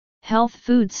Health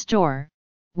food store,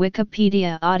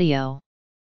 Wikipedia audio.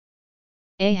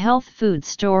 A health food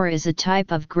store is a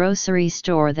type of grocery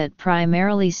store that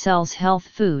primarily sells health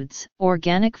foods,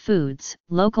 organic foods,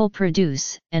 local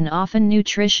produce, and often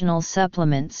nutritional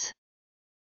supplements.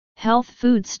 Health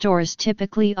food stores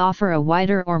typically offer a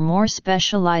wider or more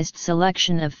specialized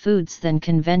selection of foods than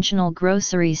conventional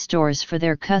grocery stores for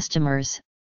their customers,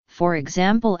 for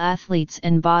example athletes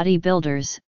and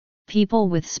bodybuilders, people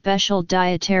with special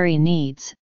dietary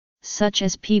needs, such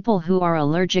as people who are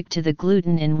allergic to the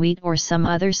gluten in wheat or some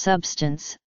other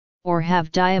substance, or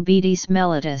have diabetes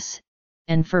mellitus,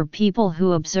 and for people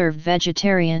who observe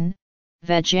vegetarian,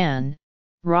 vegan,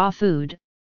 raw food,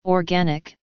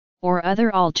 organic, or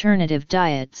other alternative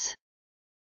diets.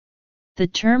 The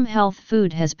term health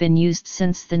food has been used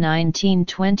since the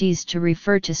 1920s to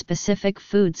refer to specific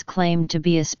foods claimed to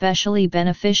be especially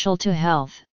beneficial to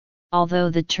health, although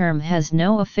the term has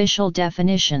no official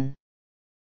definition.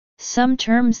 Some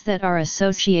terms that are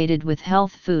associated with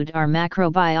health food are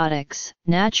macrobiotics,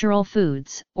 natural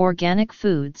foods, organic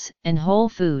foods, and whole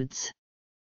foods.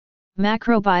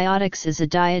 Macrobiotics is a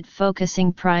diet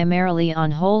focusing primarily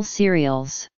on whole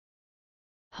cereals.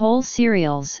 Whole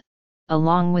cereals,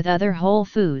 along with other whole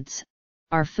foods,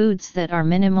 are foods that are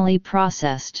minimally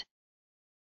processed.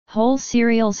 Whole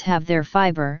cereals have their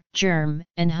fiber, germ,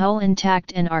 and hull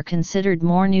intact and are considered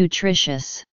more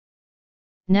nutritious.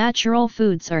 Natural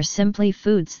foods are simply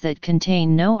foods that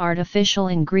contain no artificial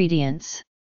ingredients.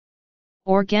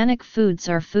 Organic foods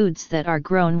are foods that are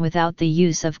grown without the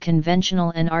use of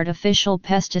conventional and artificial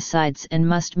pesticides and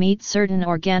must meet certain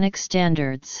organic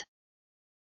standards.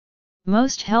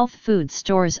 Most health food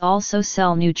stores also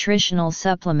sell nutritional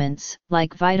supplements,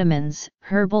 like vitamins,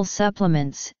 herbal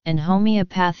supplements, and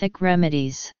homeopathic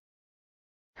remedies.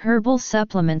 Herbal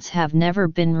supplements have never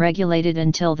been regulated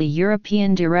until the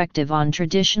European Directive on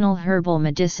Traditional Herbal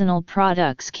Medicinal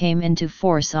Products came into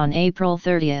force on April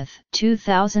 30,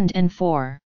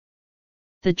 2004.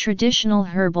 The Traditional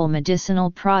Herbal Medicinal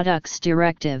Products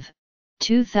Directive,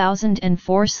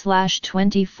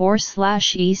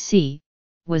 2004/24/EC,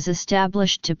 was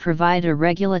established to provide a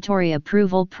regulatory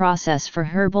approval process for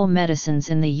herbal medicines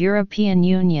in the European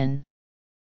Union.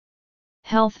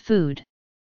 Health food.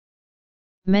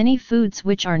 Many foods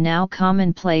which are now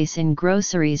commonplace in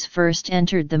groceries first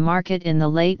entered the market in the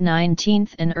late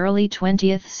 19th and early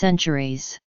 20th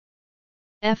centuries.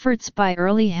 Efforts by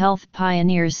early health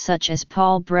pioneers such as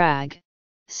Paul Bragg,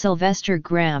 Sylvester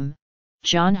Graham,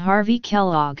 John Harvey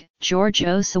Kellogg, George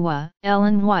Osawa,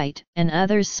 Ellen White, and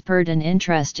others spurred an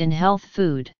interest in health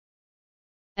food.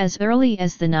 As early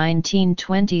as the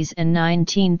 1920s and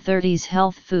 1930s,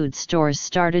 health food stores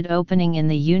started opening in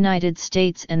the United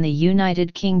States and the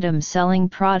United Kingdom, selling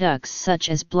products such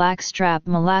as blackstrap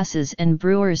molasses and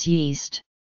brewer's yeast.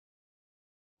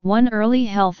 One early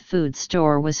health food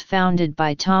store was founded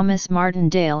by Thomas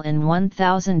Martindale in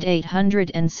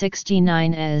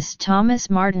 1869 as Thomas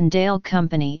Martindale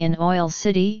Company in Oil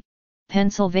City,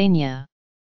 Pennsylvania.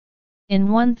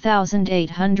 In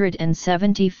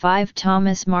 1875,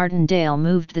 Thomas Martindale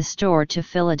moved the store to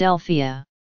Philadelphia.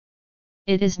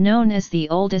 It is known as the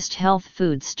oldest health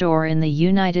food store in the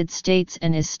United States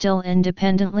and is still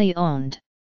independently owned.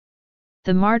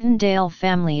 The Martindale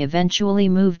family eventually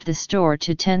moved the store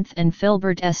to 10th and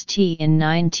Filbert St. in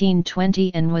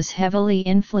 1920 and was heavily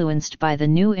influenced by the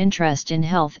new interest in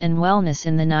health and wellness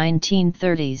in the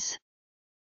 1930s.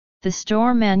 The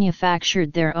store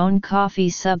manufactured their own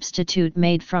coffee substitute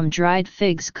made from dried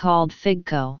figs called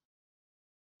Figco.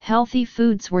 Healthy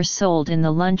foods were sold in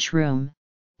the lunchroom,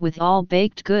 with all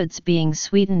baked goods being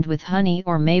sweetened with honey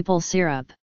or maple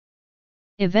syrup.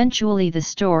 Eventually the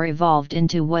store evolved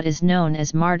into what is known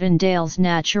as Martindale's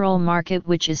Natural Market,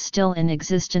 which is still in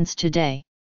existence today.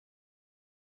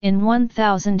 In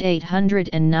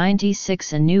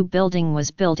 1896 a new building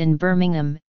was built in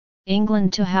Birmingham,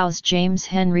 England to house James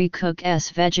Henry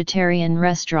Cook's vegetarian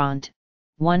restaurant,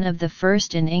 one of the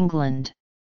first in England.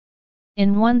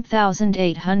 In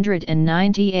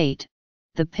 1898,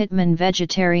 the Pitman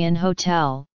Vegetarian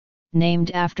Hotel,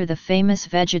 named after the famous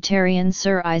vegetarian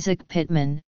Sir Isaac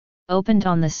Pitman, opened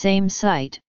on the same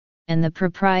site, and the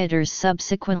proprietors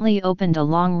subsequently opened a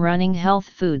long-running health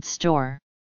food store.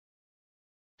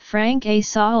 Frank A.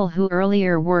 Sawell, who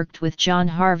earlier worked with John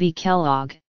Harvey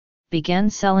Kellogg, began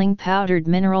selling powdered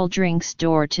mineral drinks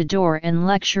door-to-door and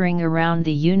lecturing around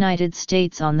the United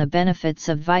States on the benefits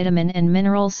of vitamin and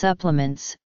mineral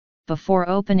supplements, before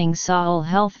opening Sawell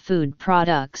Health Food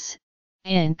Products,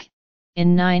 Inc.,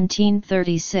 in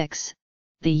 1936,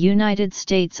 the United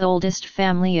States' oldest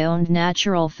family-owned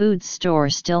natural foods store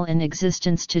still in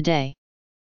existence today.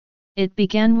 It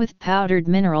began with powdered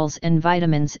minerals and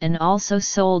vitamins and also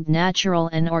sold natural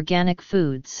and organic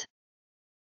foods.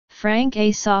 Frank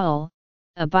A. Sawell,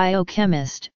 a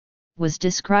biochemist, was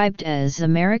described as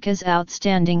America's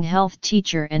outstanding health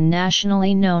teacher and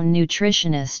nationally known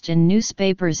nutritionist in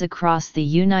newspapers across the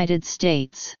United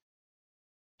States.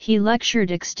 He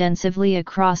lectured extensively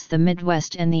across the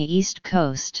Midwest and the East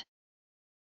Coast.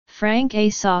 Frank A.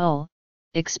 Sawell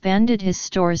expanded his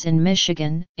stores in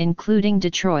Michigan, including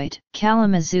Detroit,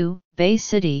 Kalamazoo, Bay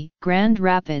City, Grand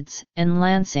Rapids, and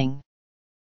Lansing,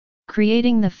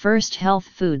 creating the first health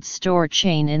food store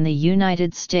chain in the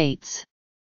United States.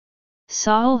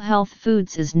 Sawell Health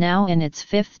Foods is now in its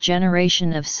fifth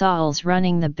generation of Sawells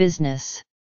running the business.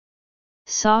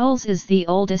 Sawell's is the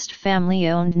oldest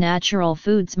family-owned natural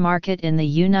foods market in the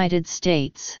United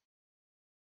States.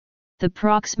 The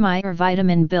Proxmire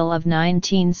vitamin bill of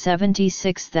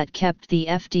 1976 that kept the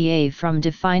FDA from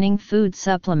defining food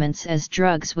supplements as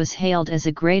drugs was hailed as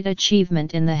a great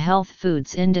achievement in the health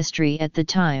foods industry at the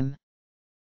time.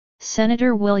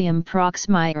 Senator William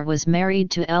Proxmire was married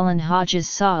to Ellen Hodges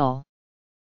Sawell.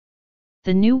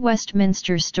 The new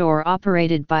Westminster store,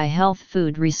 operated by Health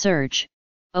Food Research,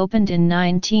 opened in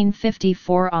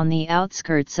 1954 on the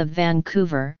outskirts of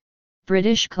Vancouver,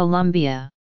 British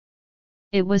Columbia.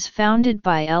 It was founded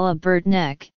by Ella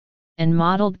Burtneck, and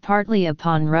modeled partly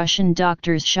upon Russian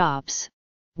doctors' shops,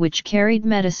 which carried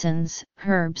medicines,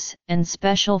 herbs, and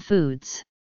special foods.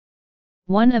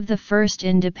 One of the first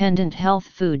independent health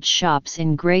food shops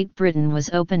in Great Britain was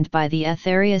opened by the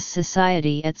Aetherius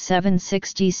Society at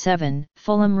 767,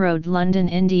 Fulham Road, London,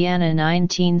 Indiana,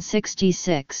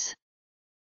 1966.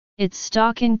 Its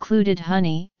stock included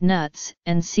honey, nuts,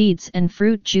 and seeds and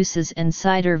fruit juices and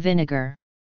cider vinegar.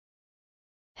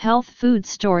 Health food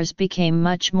stores became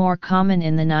much more common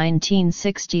in the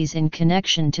 1960s in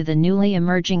connection to the newly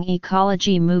emerging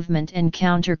ecology movement and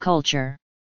counterculture.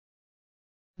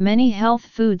 Many health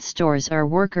food stores are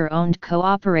worker-owned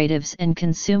cooperatives and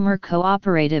consumer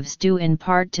cooperatives, due in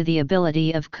part to the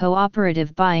ability of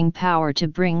cooperative buying power to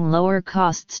bring lower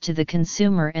costs to the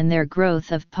consumer and their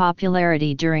growth of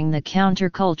popularity during the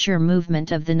counterculture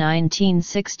movement of the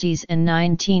 1960s and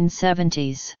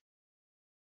 1970s.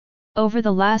 Over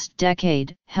the last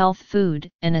decade, health food,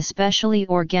 and especially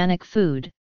organic food,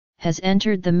 has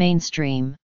entered the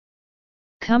mainstream.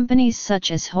 Companies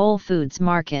such as Whole Foods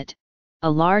Market, a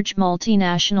large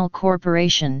multinational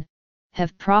corporation,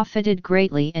 have profited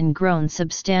greatly and grown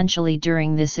substantially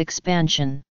during this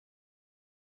expansion.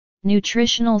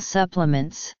 Nutritional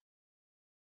supplements.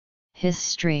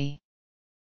 History.